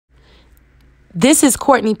This is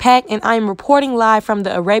Courtney Pack, and I am reporting live from the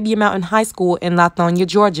ArAbia Mountain High School in Lithonia,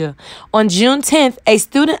 Georgia. On June 10th, a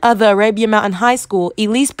student of the ArAbia Mountain High School,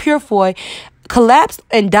 Elise Purefoy, collapsed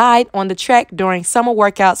and died on the track during summer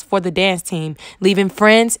workouts for the dance team, leaving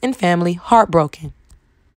friends and family heartbroken.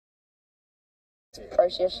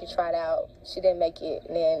 First year she tried out, she didn't make it,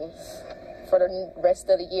 and then for the rest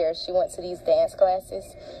of the year, she went to these dance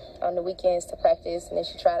classes on the weekends to practice, and then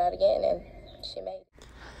she tried out again, and she made it.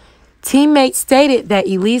 Teammates stated that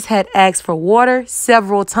Elise had asked for water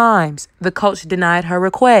several times. The coach denied her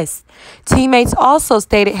request. Teammates also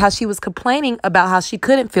stated how she was complaining about how she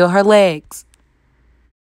couldn't feel her legs.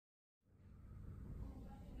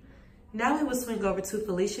 Now we will swing over to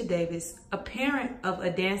Felicia Davis, a parent of a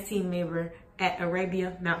dance team member at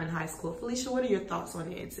ArAbia Mountain High School. Felicia, what are your thoughts on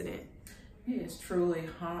the incident? It is truly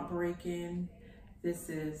heartbreaking. This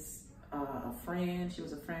is a friend. She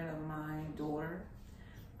was a friend of my daughter.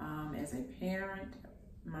 As a parent,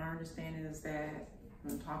 my understanding is that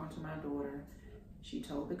when talking to my daughter, she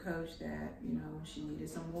told the coach that, she needed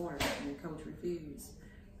some water, and the coach refused.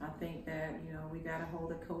 I think that, we got to hold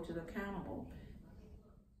the coaches accountable.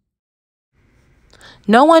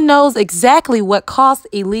 No one knows exactly what caused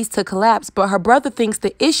Elise to collapse, but her brother thinks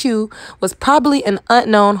the issue was probably an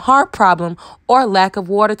unknown heart problem or lack of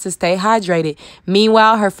water to stay hydrated.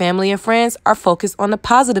 Meanwhile, her family and friends are focused on the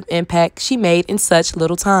positive impact she made in such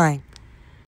little time.